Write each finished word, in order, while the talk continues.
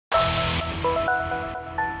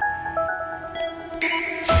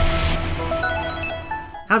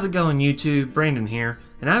How's it going, YouTube? Brandon here,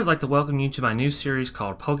 and I would like to welcome you to my new series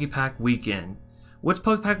called Poképack Weekend. What's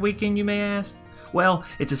Poképack Weekend, you may ask? Well,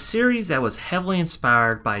 it's a series that was heavily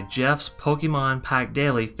inspired by Jeff's Pokemon Pack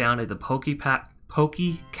Daily found at the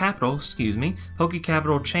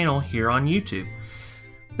PokéCapital channel here on YouTube.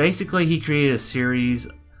 Basically, he created a series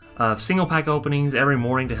of single pack openings every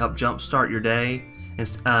morning to help jumpstart your day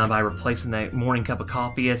by replacing that morning cup of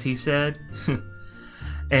coffee, as he said.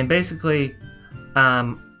 And basically,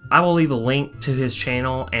 I will leave a link to his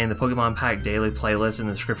channel and the Pokemon Pack Daily playlist in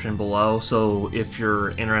the description below, so if you're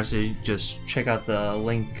interested, just check out the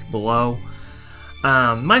link below.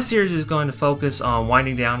 My series is going to focus on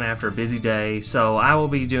winding down after a busy day, so I will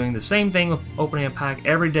be doing the same thing with opening a pack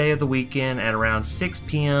every day of the weekend at around 6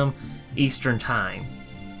 p.m. Eastern Time.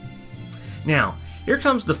 Now, here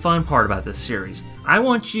comes the fun part about this series. I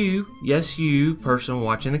want you, yes you, person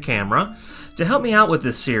watching the camera, to help me out with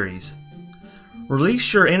this series.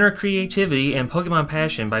 Release your inner creativity and Pokemon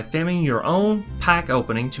passion by filming your own pack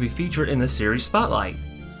opening to be featured in the series spotlight.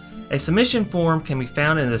 A submission form can be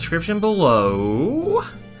found in the description below.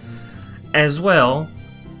 As well,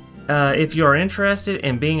 if you are interested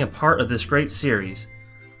in being a part of this great series.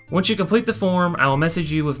 Once you complete the form, I will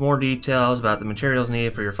message you with more details about the materials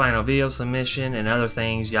needed for your final video submission and other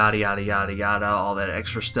things, yada yada yada yada, all that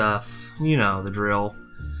extra stuff. You know the drill.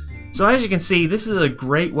 So as you can see, this is a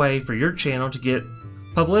great way for your channel to get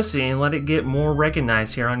publicity and let it get more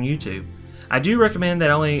recognized here on YouTube. I do recommend that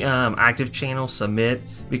only active channels submit,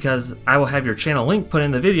 because I will have your channel link put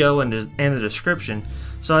in the video and the description.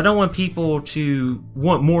 So I don't want people to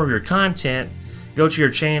want more of your content, go to your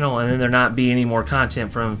channel, and then there not be any more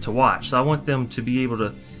content for them to watch. So I want them to be able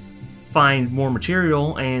to find more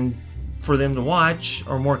material and for them to watch,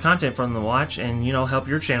 or more content for them to watch, and help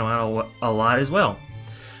your channel out a lot as well.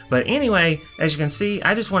 But anyway, as you can see,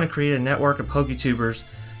 I just want to create a network of PokeTubers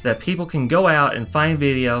that people can go out and find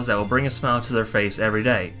videos that will bring a smile to their face every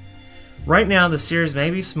day. Right now, the series may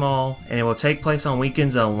be small and it will take place on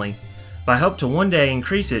weekends only, but I hope to one day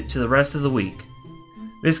increase it to the rest of the week.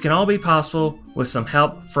 This can all be possible with some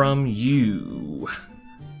help from you.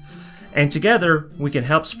 And together, we can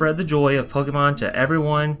help spread the joy of Pokemon to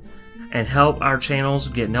everyone and help our channels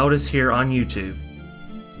get noticed here on YouTube.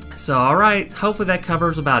 So alright, hopefully that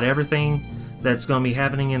covers about everything that's going to be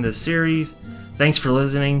happening in this series. Thanks for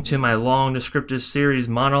listening to my long descriptive series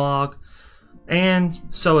monologue. And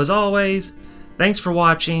so as always, thanks for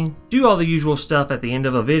watching. Do all the usual stuff at the end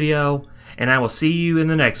of a video, and I will see you in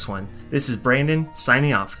the next one. This is Brandon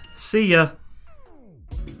signing off. See ya!